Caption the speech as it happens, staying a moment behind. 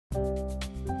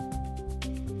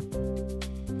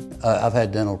I've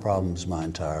had dental problems my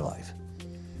entire life,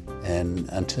 and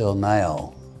until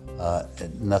now,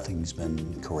 nothing's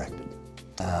been corrected.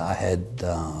 I had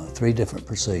 3 different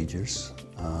procedures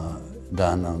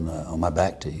done on my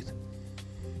back teeth,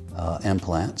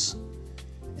 implants,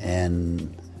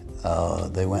 and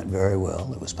they went very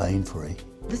well. It was pain-free.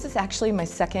 This is actually my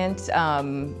second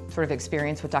sort of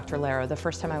experience with Dr. Laro. The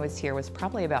first time I was here was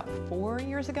probably about 4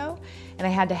 years ago, and I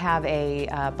had to have a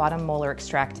bottom molar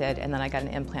extracted, and then I got an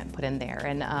implant put in there.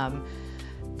 And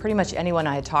pretty much anyone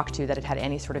I had talked to that had had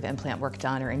any sort of implant work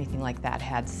done or anything like that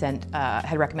had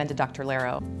recommended Dr.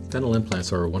 Laro. Dental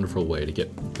implants are a wonderful way to get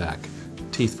back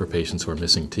teeth for patients who are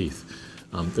missing teeth.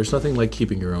 There's nothing like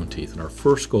keeping your own teeth, and our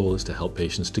first goal is to help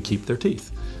patients to keep their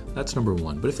teeth. That's number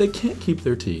one. But if they can't keep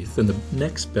their teeth, then the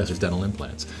next best is dental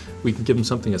implants. We can give them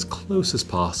something as close as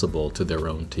possible to their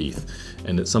own teeth,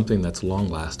 and it's something that's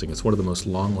long-lasting. It's one of the most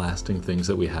long-lasting things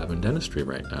that we have in dentistry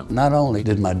right now. Not only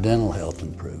did my dental health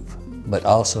improve, but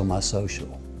also my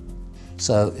social.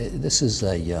 So this is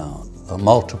a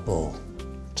multiple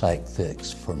type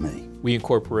fix for me. We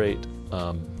incorporate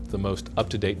the most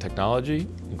up-to-date technology,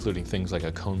 including things like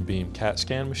a cone beam CAT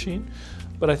scan machine.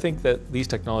 But I think that these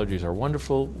technologies are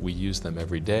wonderful. We use them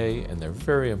every day, and they're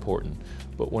very important.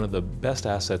 But one of the best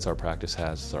assets our practice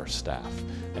has is our staff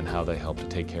and how they help to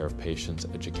take care of patients,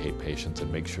 educate patients,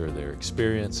 and make sure their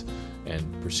experience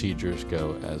and procedures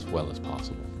go as well as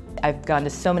possible. I've gone to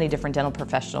so many different dental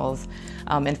professionals,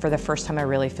 and for the first time I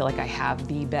really feel like I have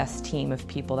the best team of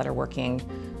people that are working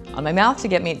on my mouth to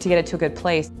get it to a good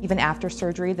place. Even after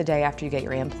surgery, the day after you get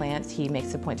your implants, he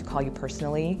makes a point to call you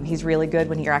personally. He's really good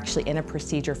when you're actually in a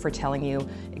procedure for telling you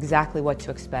exactly what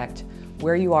to expect,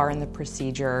 where you are in the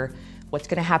procedure, what's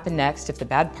going to happen next if the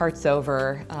bad part's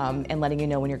over, and letting you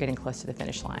know when you're getting close to the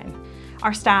finish line.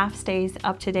 Our staff stays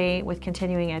up to date with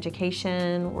continuing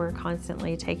education. We're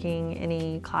constantly taking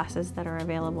any classes that are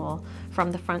available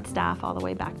from the front staff all the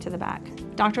way back to the back.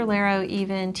 Dr. Laro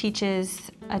even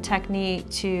teaches a technique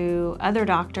to other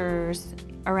doctors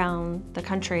around the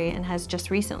country and has just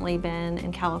recently been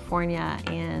in California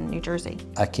and New Jersey.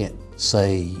 I can't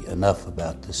say enough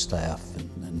about this staff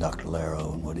and Dr.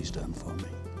 Laro and what he's done for me.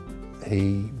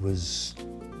 He was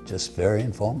just very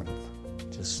informative,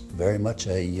 just very much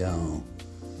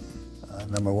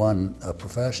number one, a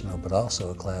professional, but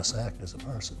also a class act as a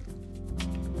person.